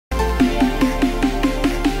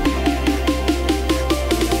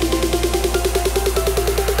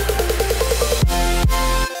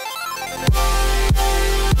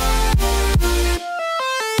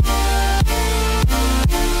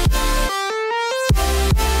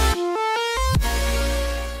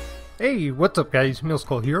Hey, what's up guys?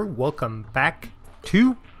 Muleskull here. Welcome back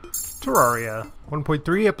to Terraria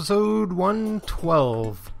 1.3 episode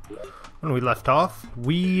 112. When we left off,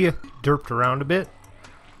 we derped around a bit.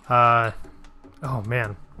 Oh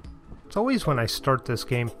man. It's always when I start this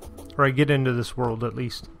game, or I get into this world at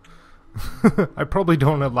least. I probably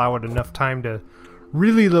don't allow it enough time to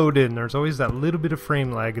really load in. There's always that little bit of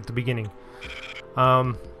frame lag at the beginning.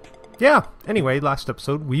 Yeah, anyway, last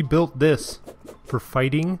episode we built this for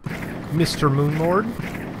fighting Mr. Moonlord.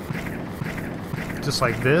 Just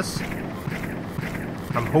like this.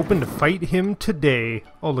 I'm hoping to fight him today.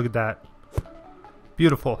 Oh, look at that.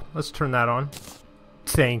 Beautiful. Let's turn that on.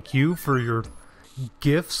 Thank you for your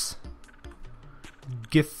gifts.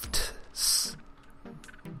 Gifts.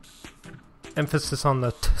 Emphasis on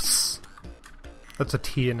the ts. That's a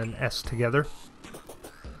T and an S together.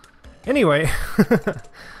 Anyway,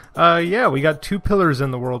 yeah, we got 2 pillars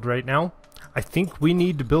in the world right now. I think we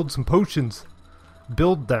need to build some potions.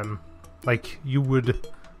 Build them. Like you would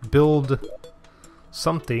build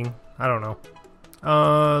something. I don't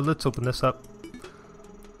know. Let's open this up.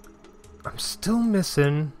 I'm still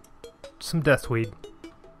missing some deathweed.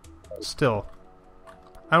 Still.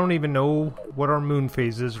 I don't even know what our moon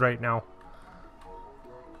phase is right now.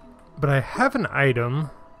 But I have an item.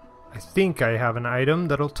 I think I have an item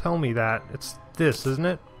that'll tell me that. It's this, isn't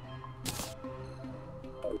it?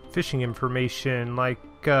 Fishing information, like,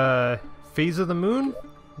 phase of the moon?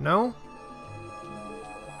 No?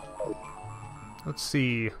 Let's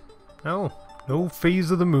see. No. No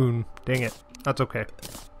phase of the moon. Dang it. That's okay.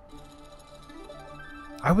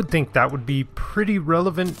 I would think that would be pretty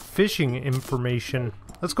relevant fishing information.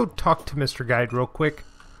 Let's go talk to Mr. Guide real quick.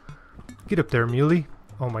 Get up there, Muley.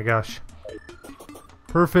 Oh my gosh.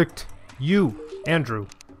 Perfect. You, Andrew.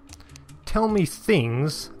 Tell me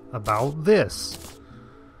things about this.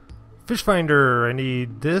 Fish finder, I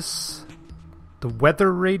need this. The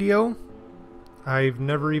weather radio? I've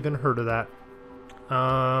never even heard of that.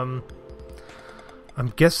 I'm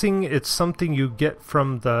guessing it's something you get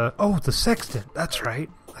from the... Oh, the sextant. That's right.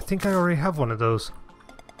 I think I already have one of those.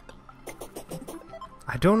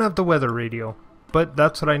 I don't have the weather radio, but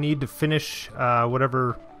that's what I need to finish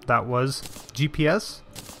whatever that was. GPS?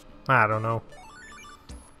 I don't know.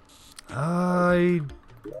 I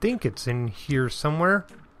think it's in here somewhere.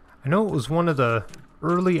 I know it was one of the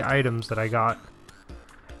early items that I got,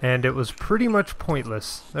 and it was pretty much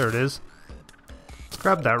pointless. There it is. Let's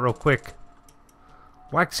grab that real quick.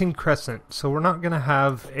 Waxing crescent. So we're not going to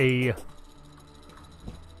have a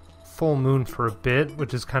full moon for a bit,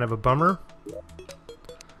 which is kind of a bummer.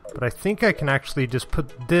 But I think I can actually just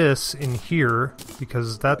put this in here,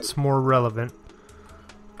 because that's more relevant.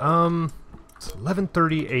 It's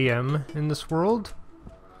 11:30 a.m. in this world.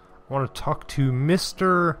 I want to talk to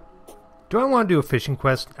Mr. Do I want to do a fishing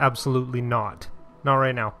quest? Absolutely not. Not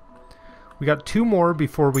right now. We got 2 more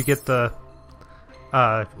before we get the,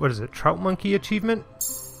 what is it, Trout Monkey achievement?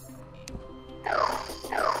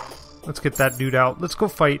 Let's get that dude out. Let's go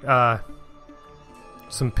fight,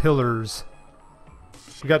 some pillars.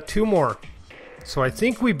 We got 2 more. So I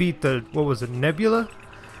think we beat the, what was it, Nebula?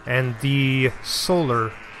 And the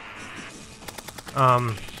Solar.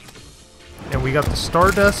 And we got the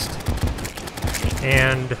Stardust.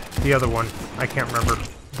 And the other one, I can't remember.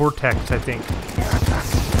 Vortex, I think.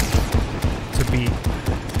 To beat.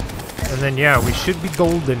 And then, yeah, we should be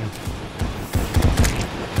golden.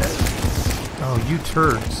 Oh, you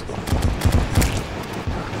turds.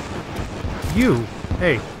 You!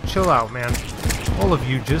 Hey, chill out, man. All of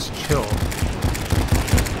you just chill.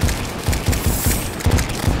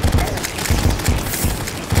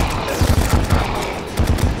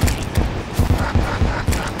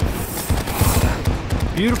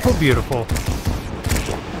 Beautiful, beautiful. I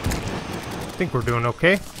think we're doing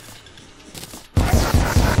okay.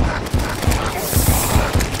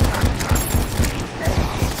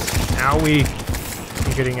 Owie.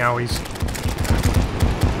 I'm getting owies.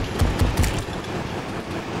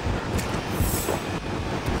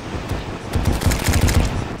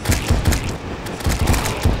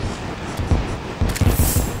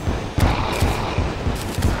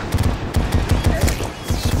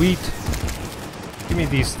 Sweet. Give me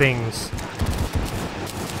these things.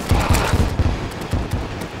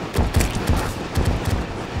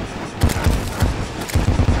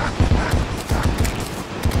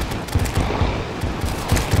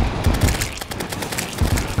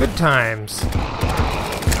 Good times.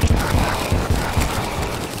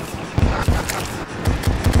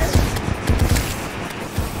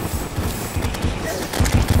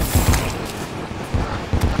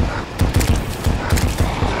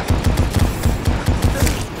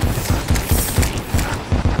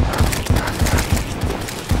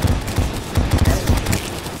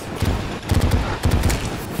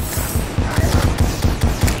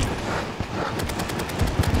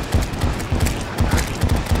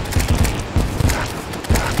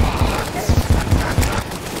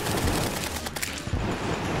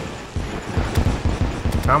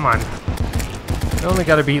 Come on. I only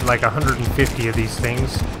gotta beat like 150 of these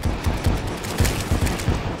things.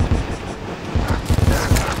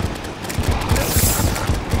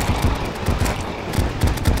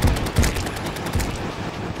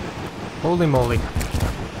 Holy moly.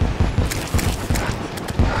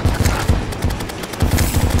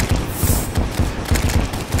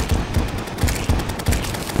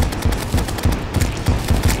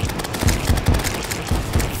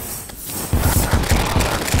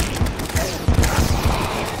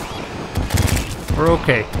 We're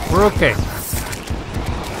okay. We're okay.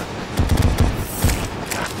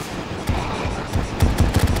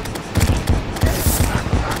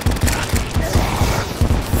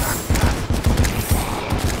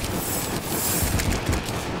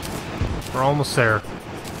 We're almost there.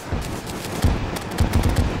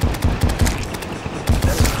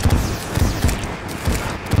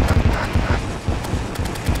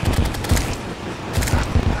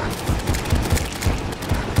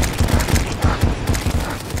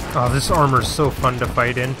 Oh, this armor's so fun to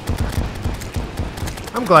fight in.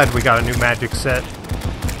 I'm glad we got a new magic set.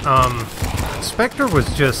 Spectre was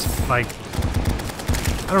just, like...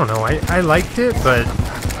 I don't know, I liked it, but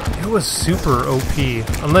it was super OP,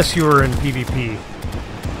 unless you were in PvP.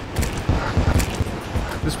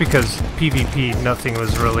 Just because PvP, nothing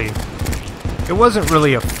was really... It wasn't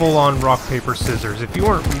really a full-on rock, paper, scissors. If you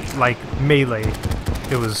weren't, like, melee,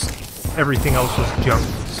 it was... Everything else was junk,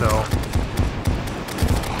 so...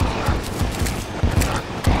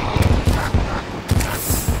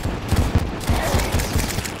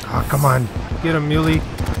 Oh, come on. Get him, Muley.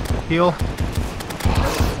 Heal.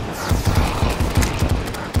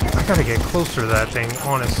 I gotta get closer to that thing,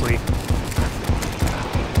 honestly.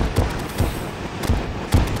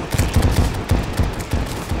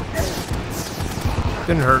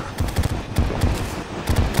 Didn't hurt.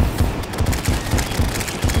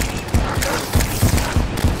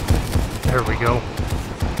 There we go.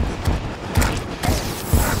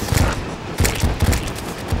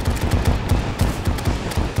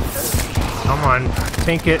 Come on,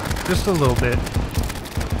 tank it just a little bit.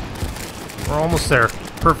 We're almost there.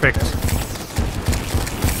 Perfect.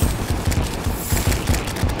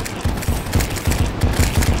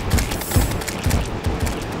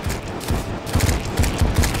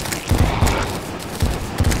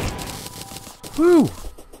 Woo!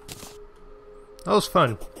 That was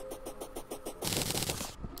fun.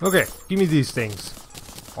 Okay, give me these things.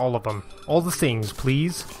 All of them. All the things,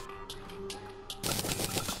 please.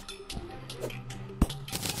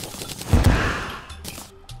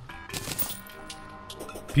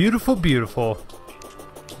 Beautiful, beautiful.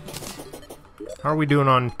 How are we doing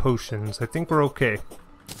on potions? I think we're okay.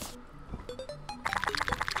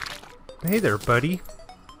 Hey there, buddy.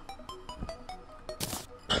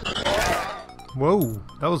 Whoa,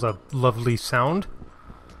 that was a lovely sound.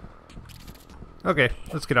 Okay,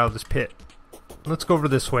 let's get out of this pit. Let's go over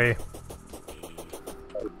this way.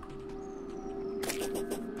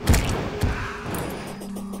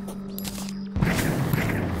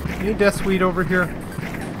 Any deathweed over here?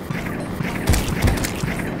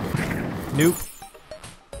 Nope.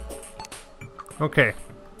 Okay.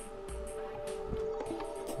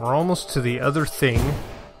 We're almost to the other thing.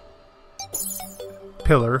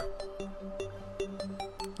 Pillar.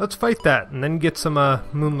 Let's fight that and then get some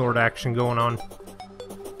Moonlord action going on.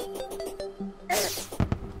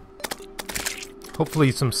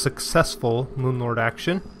 Hopefully some successful Moonlord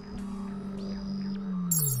action.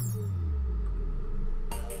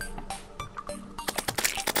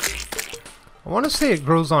 I want to say it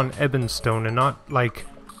grows on ebonstone and not like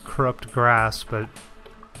corrupt grass, but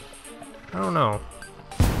I don't know.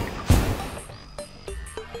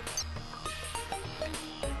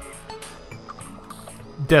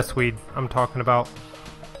 Deathweed, I'm talking about.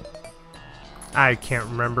 I can't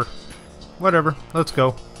remember. Whatever, let's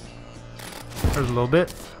go. There's a little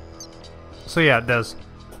bit. So yeah, it does.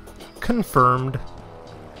 Confirmed.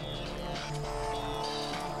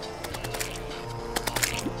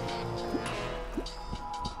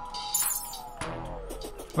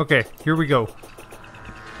 Okay, here we go.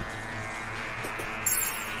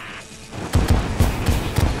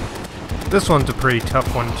 This one's a pretty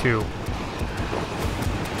tough one too.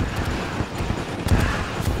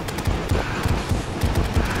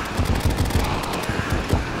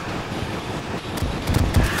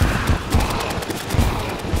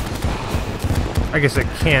 I guess it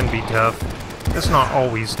can be tough. It's not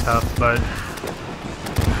always tough, but...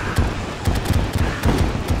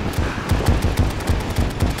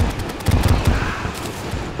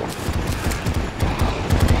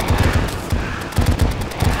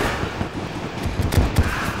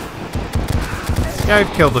 Yeah,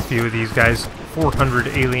 I've killed a few of these guys. 400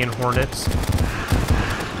 alien hornets.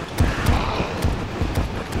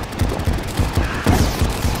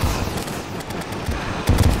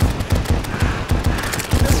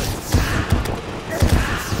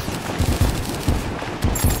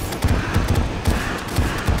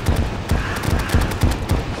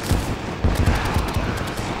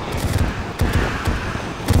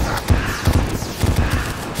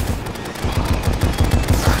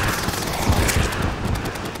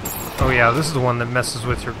 Oh yeah, this is the one that messes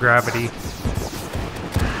with your gravity.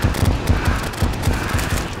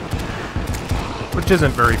 Which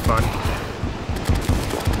isn't very fun.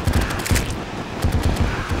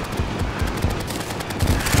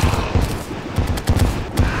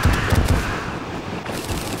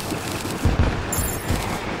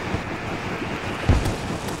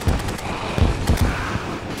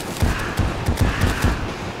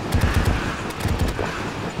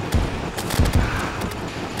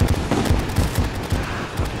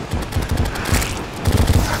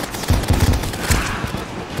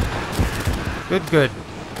 Good, good.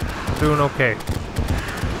 Doing okay.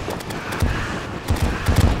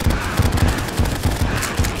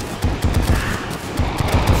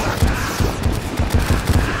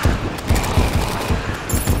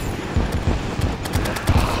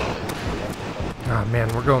 Ah, man,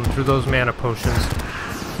 we're going through those mana potions.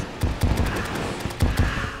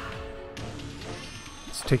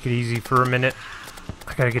 Let's take it easy for a minute.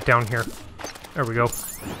 I gotta get down here. There we go.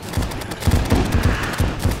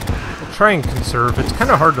 Try and conserve. It's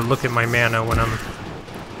kind of hard to look at my mana when I'm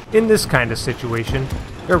in this kind of situation.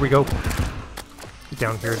 There we go. Get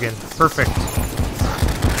down here again. Perfect.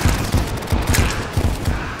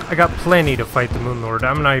 I got plenty to fight the Moon Lord.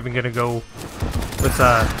 I'm not even going to go with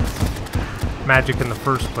magic in the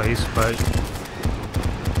first place, but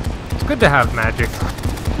it's good to have magic.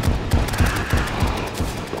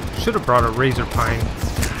 Should have brought a Razor Pine.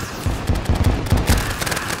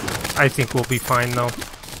 I think we'll be fine though.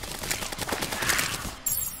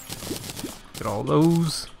 Get all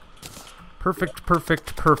those. Perfect,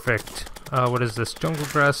 perfect, perfect. What is this? Jungle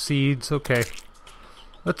grass seeds. Okay.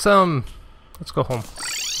 Let's go home.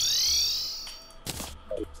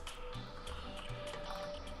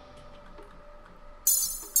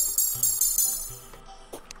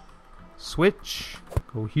 Switch.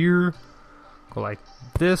 Go here. Go like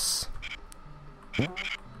this. I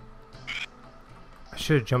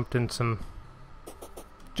should have jumped in some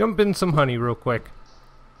honey real quick.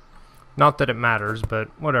 Not that it matters, but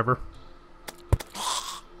whatever.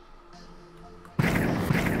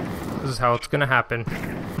 This is how it's gonna happen.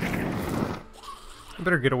 I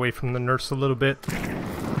better get away from the nurse a little bit.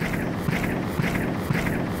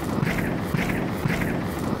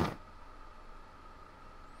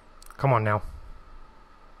 Come on now.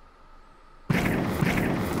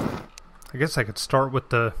 I guess I could start with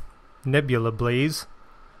the Nebula Blaze.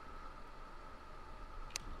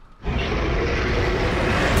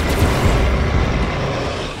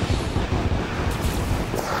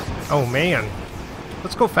 Oh man,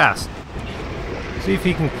 let's go fast. See if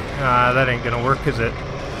he can. That ain't gonna work, is it?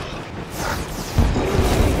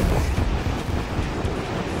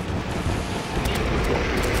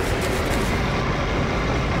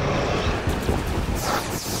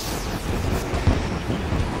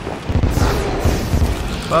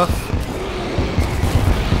 Buff.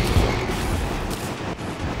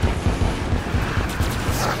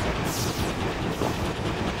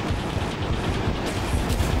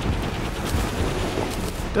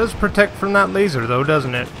 Does protect from that laser though,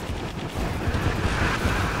 doesn't it?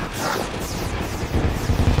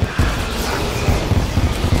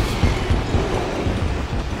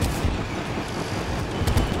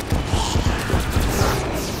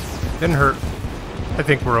 Didn't hurt. I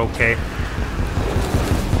think we're okay.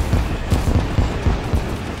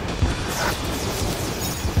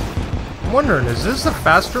 I'm wondering, is this a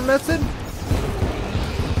faster method?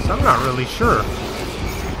 'Cause I'm not really sure.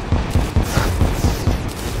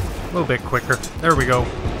 A little bit quicker. There we go.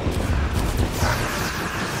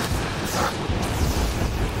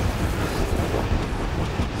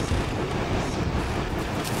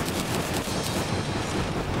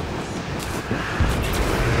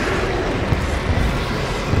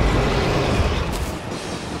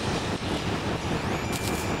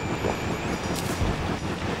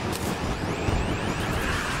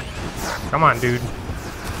 Come on, dude.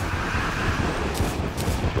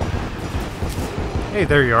 Hey,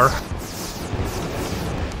 there you are.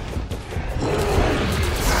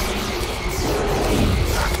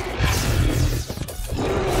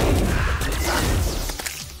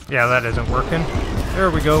 Yeah, that isn't working. There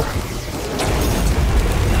we go.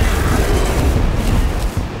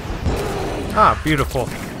 Ah, beautiful.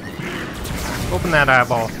 Open that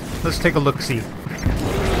eyeball. Let's take a look-see.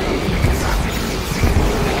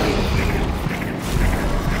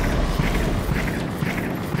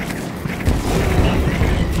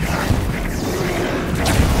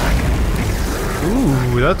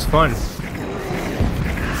 Ooh, that's fun.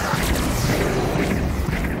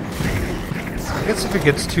 I guess if it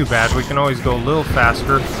gets too bad, we can always go a little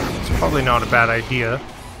faster. It's probably not a bad idea.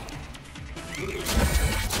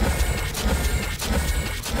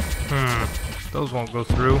 Those won't go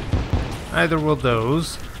through. Neither will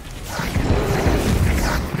those.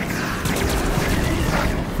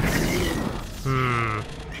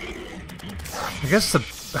 I guess the...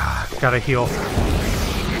 gotta heal.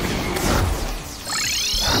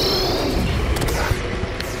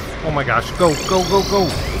 Oh my gosh. Go, go, go, go!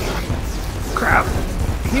 Crap!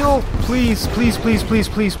 Heal! Please, please, please, please,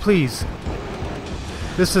 please, please.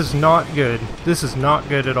 This is not good. This is not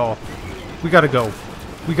good at all. We gotta go.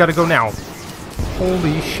 We gotta go now.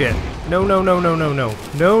 Holy shit. No, no, no, no, no, no.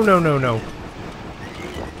 No, no, no, no.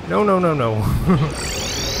 No, no, no, no.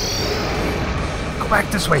 Go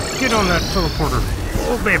back this way. Get on that teleporter.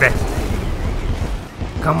 Oh, baby.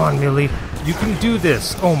 Come on, Millie. You can do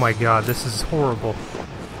this. Oh my god, this is horrible.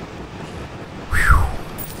 Whew.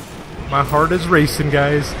 My heart is racing,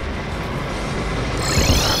 guys.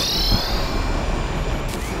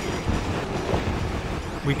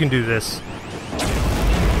 We can do this.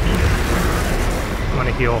 I'm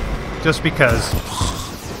gonna heal. Just because.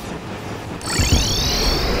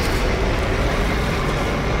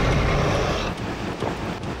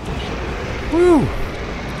 Woo!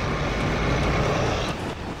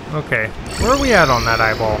 Okay, where are we at on that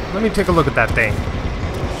eyeball? Let me take a look at that thing.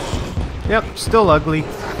 Yep, still ugly.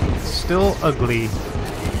 Still ugly.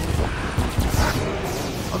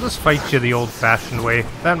 I'll just fight you the old-fashioned way.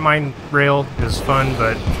 That mine rail is fun,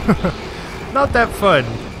 but not that fun.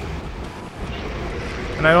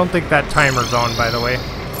 And I don't think that timer's on, by the way.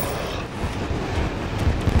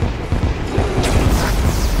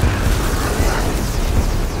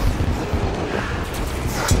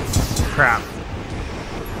 Crap.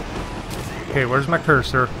 Okay, where's my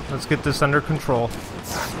cursor? Let's get this under control.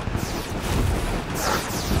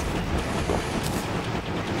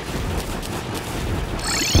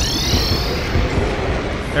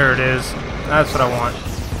 There it is. That's what I want.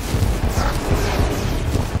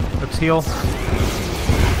 Let's heal.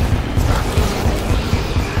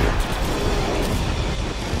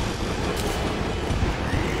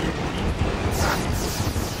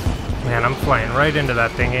 Man, I'm flying right into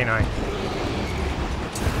that thing, ain't I?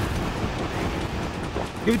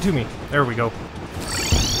 Give it to me. There we go.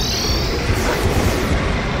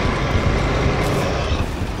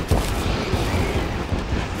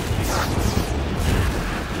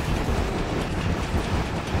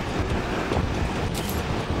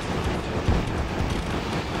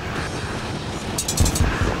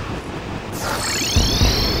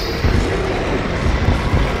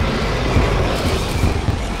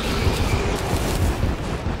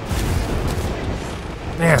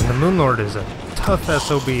 Man, the Moon Lord is a tough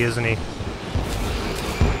SOB, isn't he?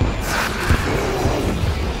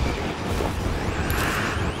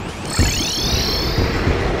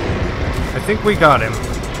 I think we got him.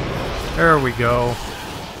 There we go.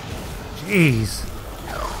 Jeez.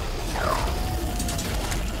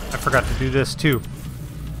 I forgot to do this too.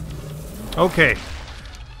 Okay.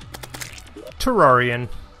 Terrarian.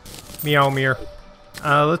 Meowmere.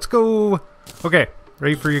 Let's go... Okay,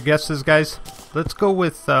 ready for your guesses, guys? Let's go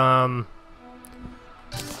with, I'm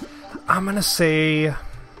gonna say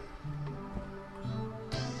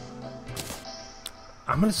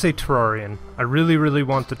Terrarian. I really, really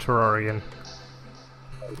want the Terrarian.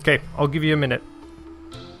 Okay, I'll give you a minute.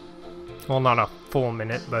 Well, not a full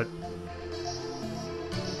minute, but...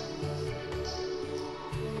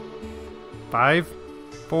 5,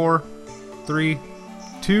 4, 3,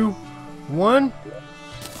 2, 1...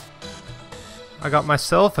 I got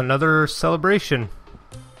myself another celebration.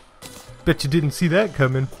 Bet you didn't see that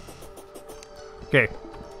coming. Okay.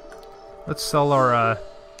 Let's sell our,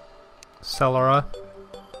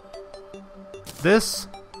 this,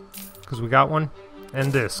 because we got one,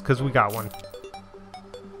 and this, because we got one.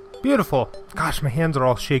 Beautiful. Gosh, my hands are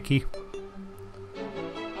all shaky.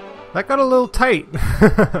 That got a little tight.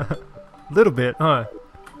 Little bit, huh?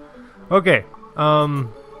 Okay,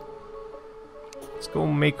 let's go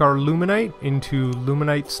make our Luminite into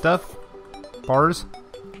Luminite stuff. Bars.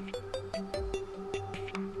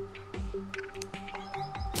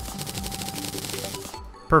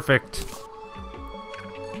 Perfect.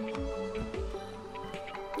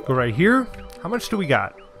 Go right here. How much do we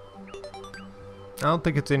got? I don't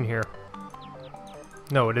think it's in here.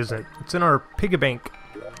 No, it isn't. It's in our piggy bank.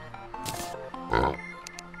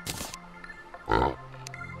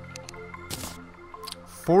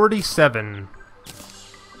 $47.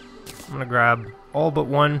 I'm gonna grab all but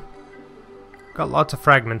one. Got lots of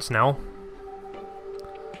fragments now.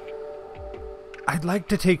 I'd like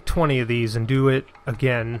to take 20 of these and do it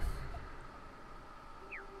again.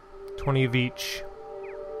 20 of each.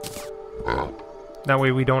 That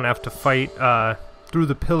way we don't have to fight through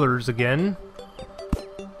the pillars again.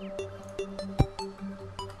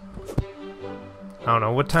 I don't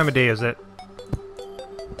know, what time of day is it?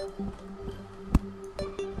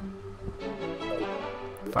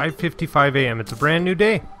 $5:55 a.m. It's a brand new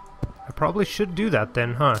day. I probably should do that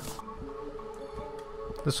then, huh?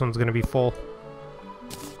 This one's gonna be full.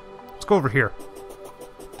 Let's go over here.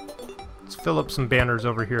 Let's fill up some banners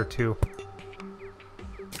over here too.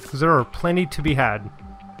 Because there are plenty to be had.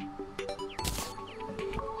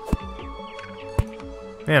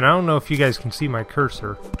 Man, I don't know if you guys can see my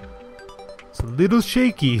cursor. It's a little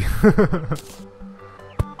shaky.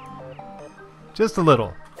 Just a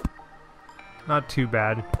little. Not too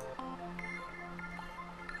bad.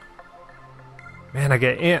 Man, I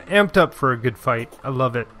get amped up for a good fight. I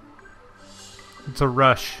love it. It's a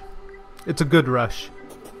rush. It's a good rush.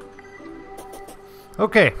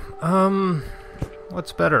 Okay,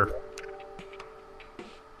 what's better?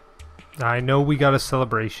 I know we got a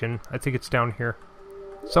celebration. I think it's down here.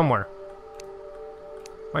 Somewhere.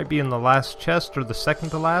 Might be in the last chest or the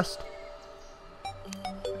second to last.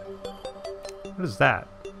 What is that?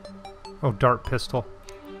 Oh, dart pistol.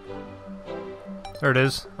 There it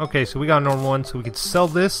is. Okay, so we got a normal one, so we could sell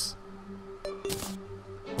this.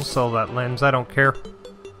 We'll sell that lens, I don't care.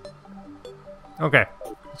 Okay.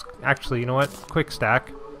 Actually, you know what? Quick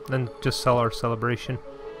stack. Then just sell our celebration.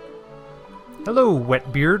 Hello,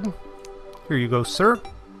 Wetbeard. Here you go, sir.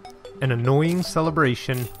 An annoying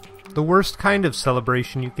celebration. The worst kind of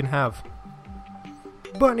celebration you can have.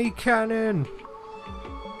 Bunny cannon!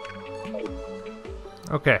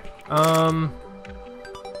 Okay,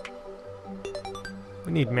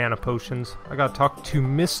 we need mana potions. I gotta talk to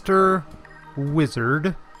Mr.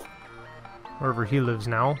 Wizard. Wherever he lives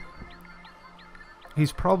now.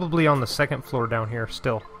 He's probably on the second floor down here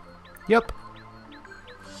still. Yep.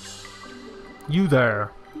 You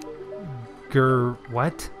there.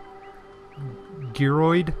 What?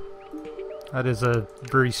 Gyroid? That is a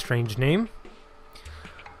very strange name.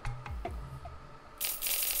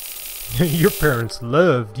 Your parents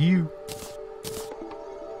loved you.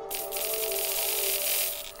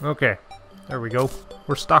 Okay, there we go.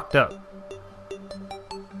 We're stocked up.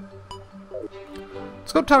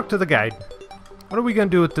 Let's go talk to the guide. What are we gonna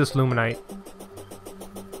do with this Luminite?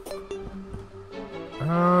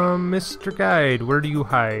 Mr. Guide, where do you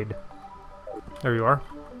hide? There you are.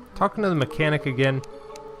 Talking to the mechanic again.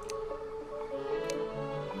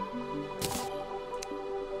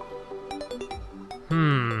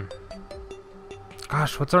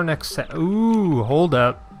 Gosh, what's our next set? Ooh, hold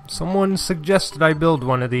up. Someone suggested I build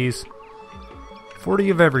one of these. 40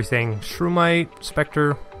 of everything. Shroomite,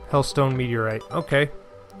 Spectre, Hellstone, Meteorite. Okay.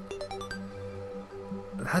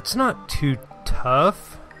 That's not too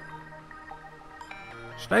tough.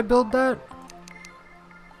 Should I build that?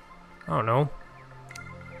 I don't know.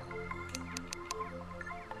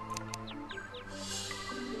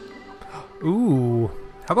 Ooh.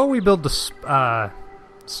 How about we build the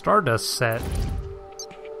Stardust set?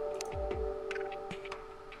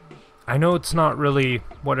 I know it's not really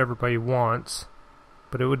what everybody wants,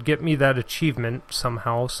 but it would get me that achievement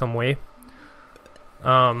somehow, some way.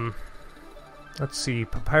 Let's see.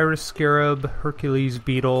 Papyrus Scarab, Hercules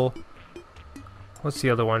Beetle. What's the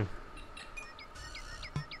other one?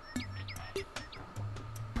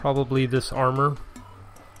 Probably this armor.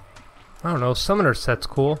 I don't know. Summoner set's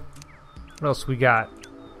cool. What else we got?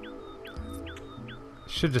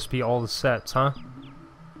 Should just be all the sets, huh?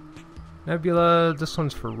 Nebula, this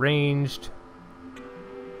one's for ranged.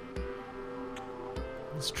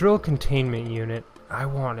 This drill containment unit, I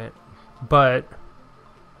want it. But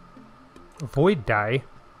void die,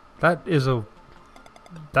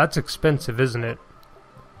 that's expensive, isn't it?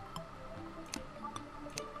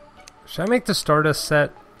 Should I make the Stardust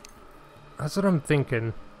set? That's what I'm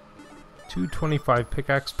thinking. 225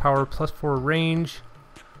 pickaxe power, +4 range.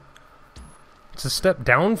 It's a step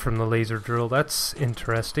down from the laser drill. That's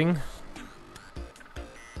interesting.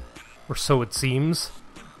 Or so it seems.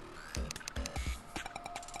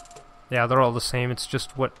 Yeah, they're all the same. It's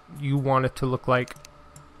just what you want it to look like.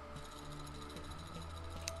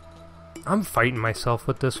 I'm fighting myself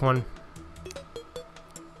with this one.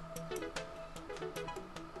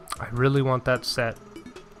 I really want that set.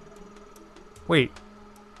 Wait,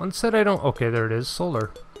 One set I don't... Okay, there it is. Solar.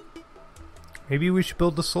 Maybe we should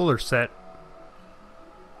build the solar set.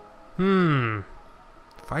 If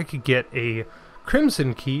I could get a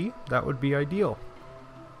crimson key, that would be ideal.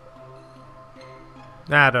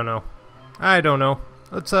 I don't know.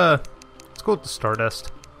 Let's go with the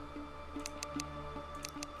Stardust.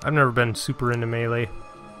 I've never been super into melee.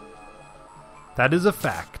 That is a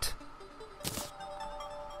fact.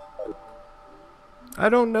 I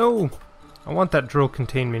don't know. I want that drill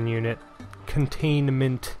containment unit.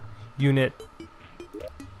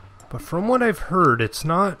 But from what I've heard, it's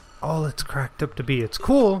not all it's cracked up to be. It's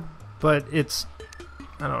cool, but it's...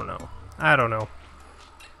 I don't know.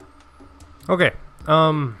 Okay,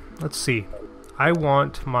 let's see. I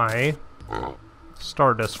want my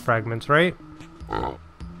Stardust fragments, right?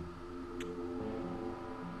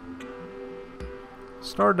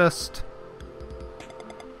 Stardust.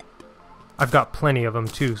 I've got plenty of them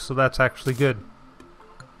too, so that's actually good.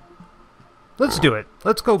 Let's do it.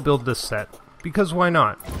 Let's go build this set. Because why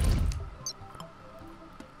not?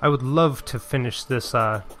 I would love to finish this,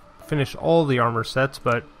 finish all the armor sets,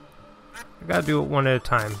 but I gotta do it one at a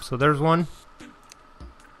time. So there's one.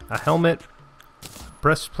 A helmet.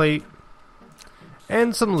 Breastplate.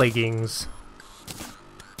 And some leggings.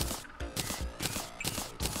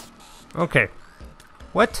 Okay.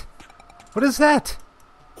 What? What is that?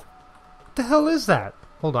 What the hell is that?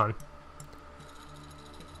 Hold on.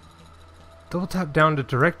 Double tap down to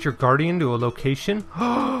direct your guardian to a location.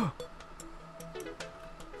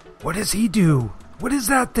 What does he do? What is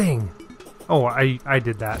that thing? Oh, I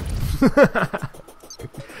did that.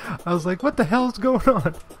 I was like, what the hell is going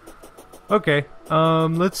on? Okay,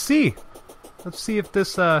 let's see. Let's see if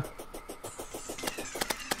this,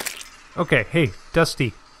 Okay, hey,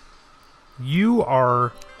 Dusty. You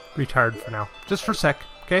are retired for now. Just for a sec,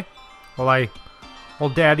 okay? While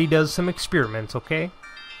Daddy does some experiments, okay?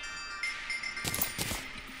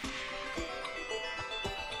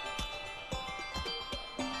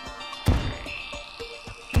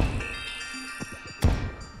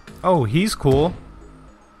 Oh, he's cool.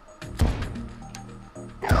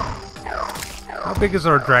 How big is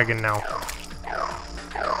our dragon now?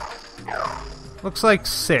 Looks like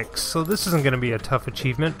 6, so this isn't going to be a tough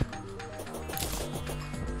achievement.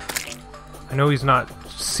 I know he's not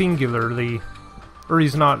singularly... Or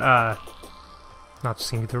he's not, not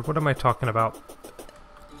singular. What am I talking about?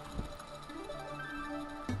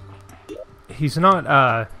 He's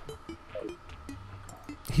not,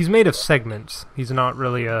 he's made of segments. He's not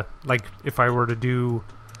really a... Like, if I were to do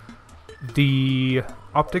the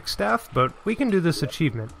optic staff, but we can do this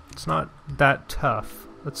achievement. It's not that tough.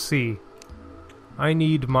 Let's see. I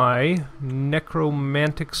need my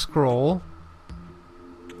necromantic scroll.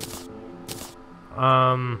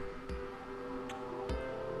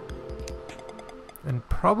 And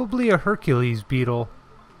probably a Hercules beetle.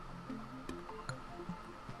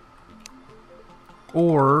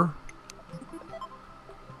 Or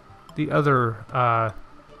the other,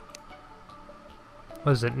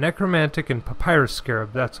 what is it? Necromantic and Papyrus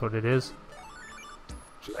Scarab, that's what it is.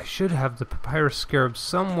 I should have the Papyrus Scarab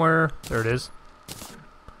somewhere. There it is.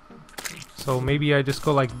 So maybe I just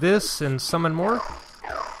go like this and summon more?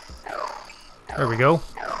 There we go.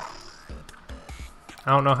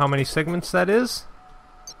 I don't know how many segments that is.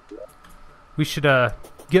 We should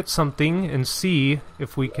get something and see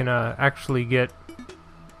if we can actually get...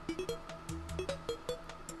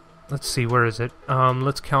 Let's see, where is it?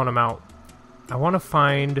 Let's count them out. I want to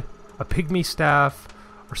find a pygmy staff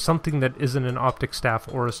or something that isn't an optic staff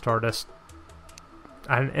or a stardust.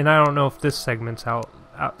 And I don't know if this segment's out.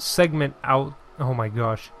 Segment out. Oh my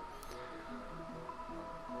gosh.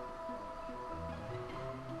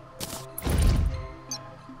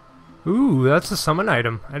 Ooh, that's a summon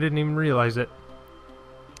item. I didn't even realize it.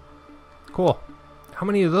 Cool. How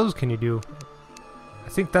many of those can you do? I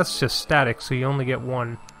think that's just static, so you only get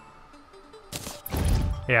one.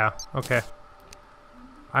 Yeah, okay.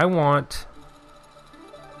 I want...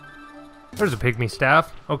 There's a pygmy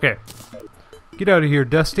staff. Okay. Get out of here,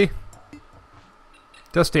 Dusty.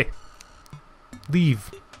 Dusty. Leave.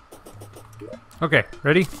 Okay,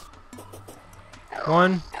 ready?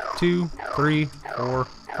 1, 2, 3, 4,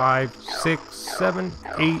 5, 6, 7,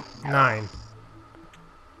 8, 9.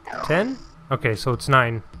 10? Okay, so it's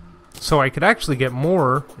 9. So I could actually get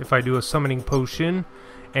more if I do a summoning potion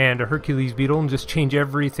and a Hercules beetle and just change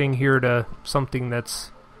everything here to something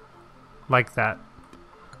that's like that.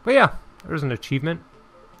 But yeah, there's an achievement.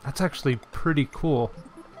 That's actually pretty cool.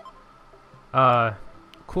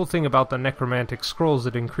 Cool thing about the necromantic scrolls,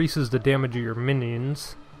 it increases the damage of your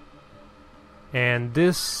minions. And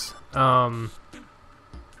this,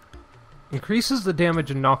 increases the damage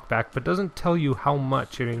and knockback, but doesn't tell you how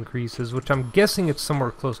much it increases, which I'm guessing it's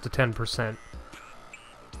somewhere close to 10%.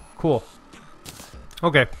 Cool.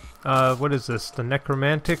 Okay, what is this? The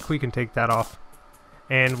Necromantic? We can take that off.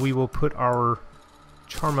 And we will put our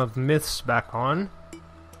Charm of Myths back on.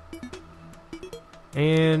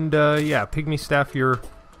 And, yeah, Pygmy Staff, you're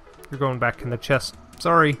going back in the chest.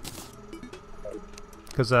 Sorry.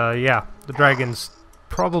 Because, yeah, the dragon's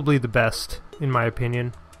probably the best, in my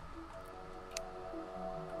opinion.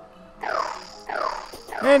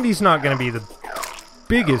 And he's not going to be the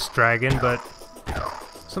biggest dragon, but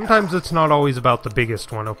sometimes it's not always about the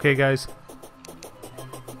biggest one, okay, guys?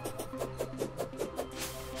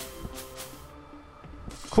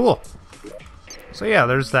 Cool. So yeah,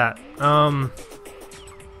 there's that.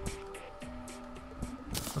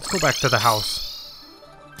 Let's go back to the house.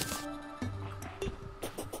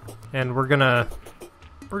 And we're gonna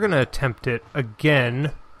attempt it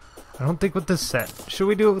again. I don't think with this set. Should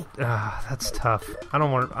we do it with, that's tough. I don't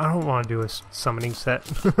want to do a summoning set.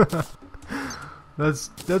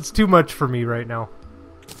 That's too much for me right now.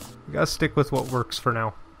 We gotta stick with what works for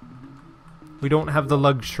now. We don't have the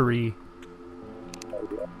luxury.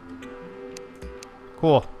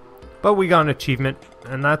 Cool. But we got an achievement,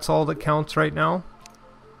 and that's all that counts right now.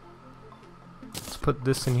 Let's put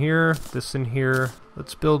this in here, this in here.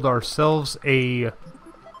 Let's build ourselves a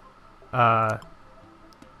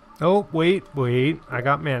oh, wait, I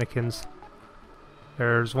got mannequins.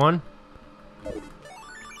 There's one.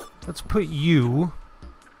 Let's put you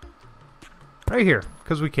right here,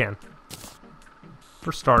 because we can.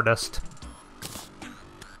 For Stardust.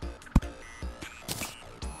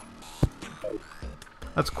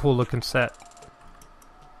 That's a cool looking set.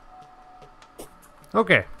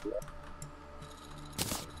 Okay.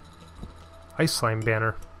 Ice Slime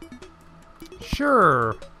banner.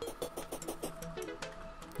 Sure.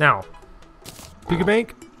 Now, Piggy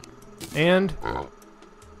Bank, and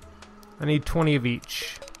I need 20 of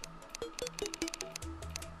each.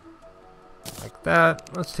 Like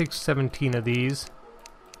that. Let's take 17 of these.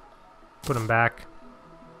 Put them back.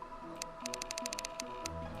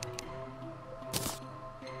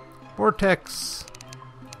 Vortex.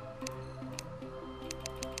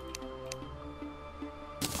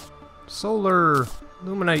 Solar.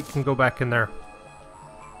 Luminite can go back in there.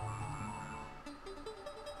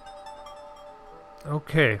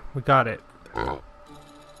 Okay, we got it.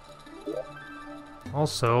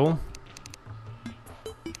 Also,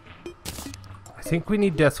 I think we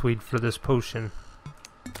need Deathweed for this potion.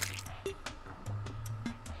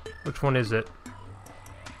 Which one is it?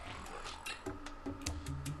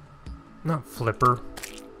 Not Flipper.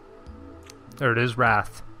 There it is,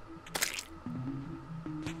 Wrath.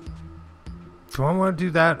 Do I want to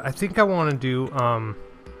do that? I think I want to do,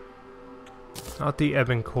 not the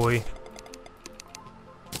Ebenkoi.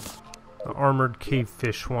 The Armored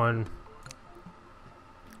Cavefish one.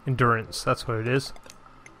 Endurance, that's what it is.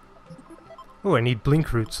 Oh, I need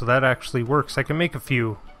Blink Root, so that actually works. I can make a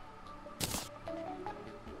few.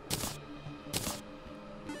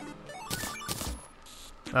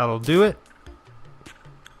 That'll do it.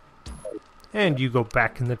 And you go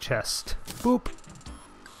back in the chest. Boop.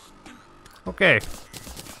 Okay.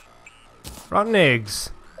 Rotten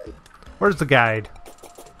eggs. Where's the guide?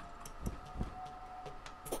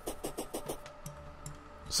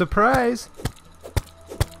 Surprise!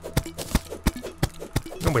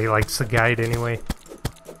 Nobody likes the guide anyway.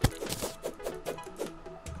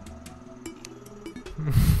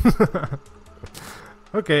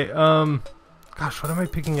 Okay, gosh, what am I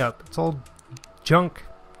picking up? It's all junk.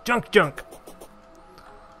 Junk!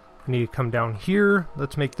 I need to come down here.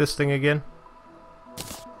 Let's make this thing again.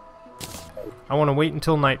 I want to wait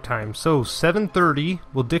until nighttime. So, 7:30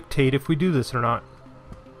 will dictate if we do this or not.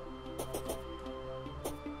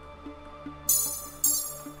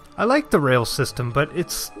 I like the rail system, but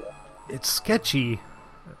it's sketchy.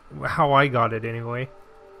 How I got it, anyway.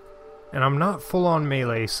 And I'm not full-on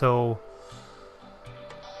melee, so...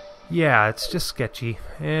 yeah, it's just sketchy.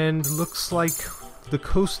 And looks like the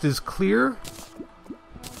coast is clear.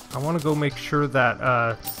 I want to go make sure that,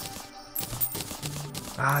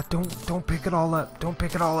 don't pick it all up. Don't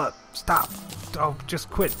pick it all up. Stop. Oh,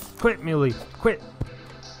 just quit. Quit, Muley. Quit.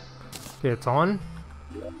 Okay, it's on.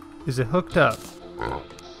 Is it hooked up?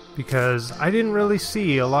 Because I didn't really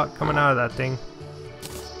see a lot coming out of that thing.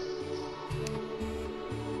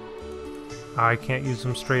 I can't use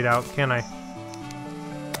them straight out, can I?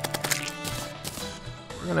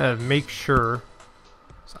 We're gonna make sure.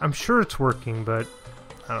 I'm sure it's working, but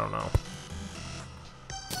I don't know.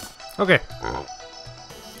 Okay.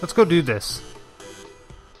 Let's go do this.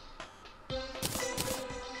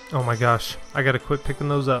 Oh my gosh, I gotta quit picking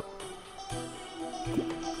those up.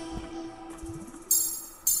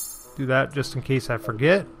 Do that just in case I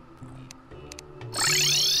forget.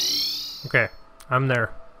 Okay, I'm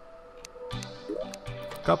there.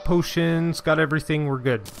 Got potions, got everything, we're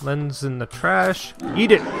good. Lens in the trash.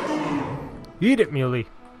 Eat it! Eat it, Muley.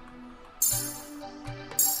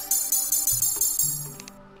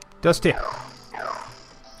 Dusty.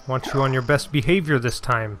 Want you on your best behavior this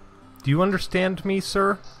time. Do you understand me,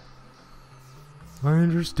 sir? I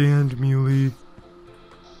understand, Muley.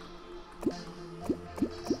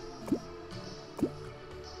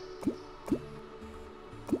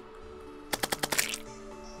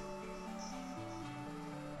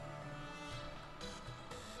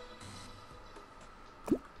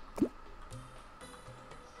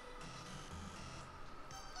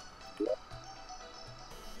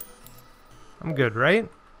 I'm good, right?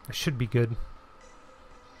 I should be good.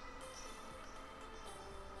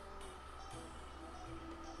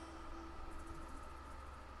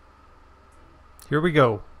 Here we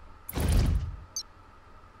go.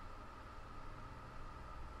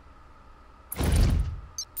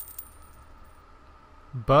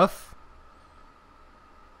 Buff.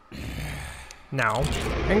 Now,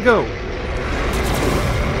 and go.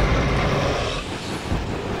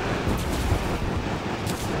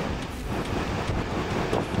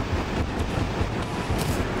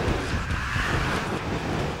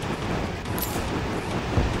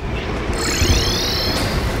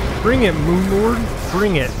 Bring it, Moon Lord.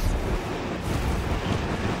 Bring it.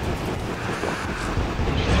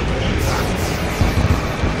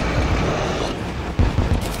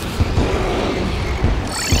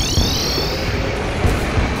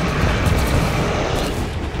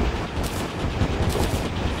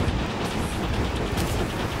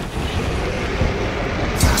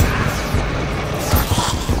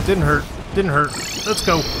 Didn't hurt. Didn't hurt. Let's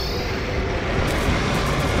go.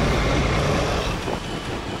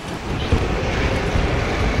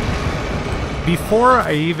 Before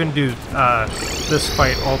I even do this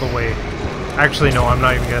fight all the way, actually no, I'm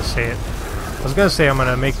not even gonna say it. I was gonna say I'm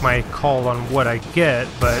gonna make my call on what I get,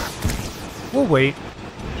 but we'll wait.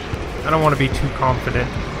 I don't want to be too confident,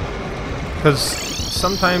 because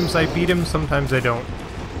sometimes I beat him, sometimes I don't.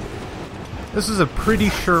 This is a pretty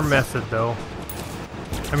sure method, though.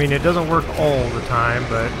 I mean, it doesn't work all the time,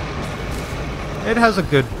 but it has a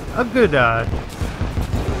good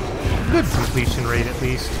completion rate at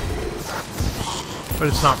least. But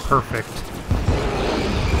it's not perfect.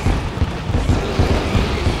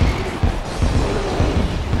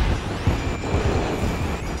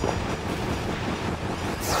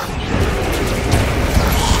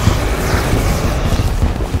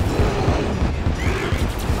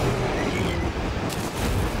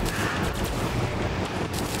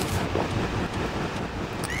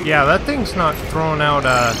 Yeah, that thing's not throwing out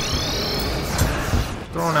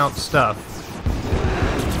stuff.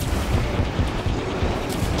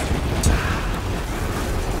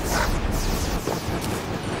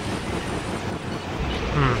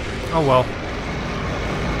 Oh well.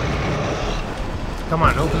 Come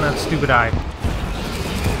on, open that stupid eye.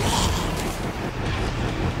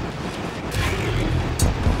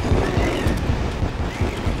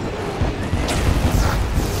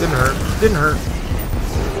 Didn't hurt. Didn't hurt.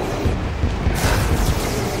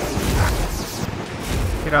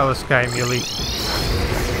 Get out of the sky, Muley.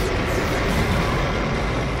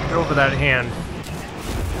 Get over that hand.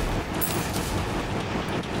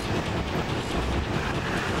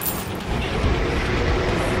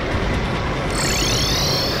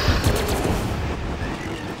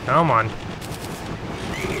 Come on.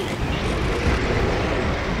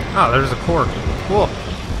 Oh, there's a core. Cool.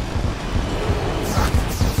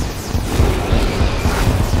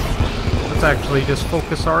 Let's actually just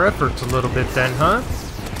focus our efforts a little bit then, huh?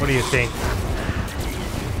 What do you think?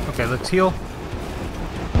 Okay, let's heal.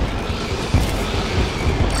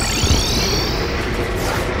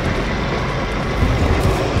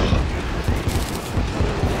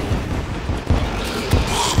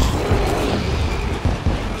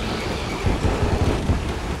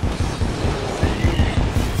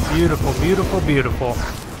 Beautiful, beautiful, beautiful.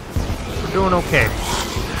 We're doing okay.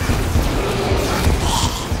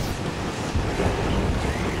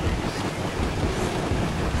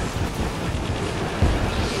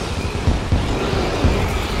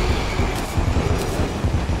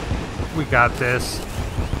 We got this.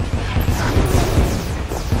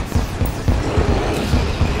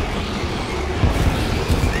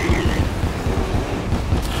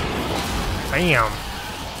 Bam.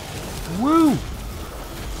 Woo!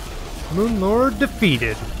 Moon Lord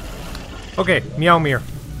defeated. Okay, Meowmere.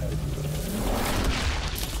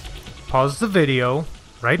 pause the video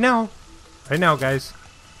right now. Right now, guys.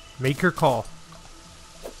 Make your call.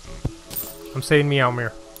 I'm saying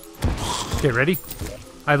Meowmere. Okay, ready?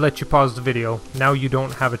 I let you pause the video. Now you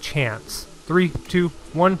don't have a chance. 3, 2,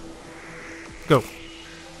 1, go.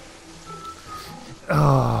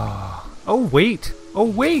 Oh, wait. Oh,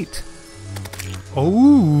 wait.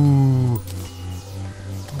 Oh.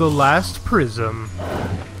 The last prism.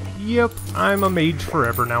 Yep, I'm a mage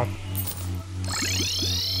forever now.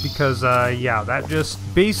 Because, yeah, that just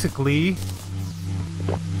basically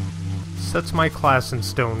sets my class in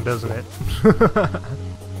stone, doesn't it?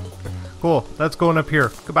 Cool, that's going up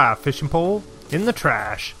here. Goodbye, fishing pole. In the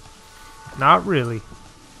trash. Not really.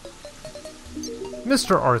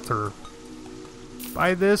 Mr. Arthur.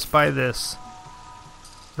 Buy this, buy this.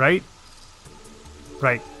 Right?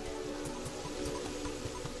 Right.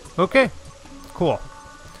 Okay, cool.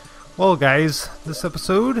 Well, guys, this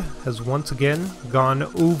episode has once again gone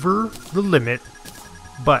over the limit,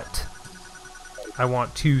 but I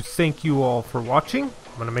want to thank you all for watching.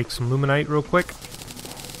 I'm going to make some luminite real quick,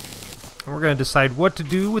 and we're going to decide what to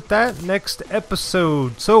do with that next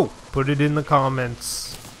episode. So, put it in the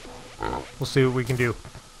comments. We'll see what we can do.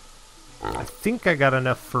 I think I got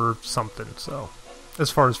enough for something, so, as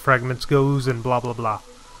far as fragments goes and blah blah blah.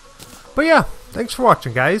 But yeah, thanks for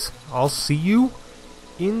watching, guys. I'll see you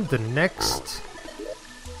in the next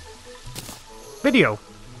video.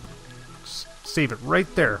 Save it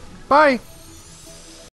right there. Bye!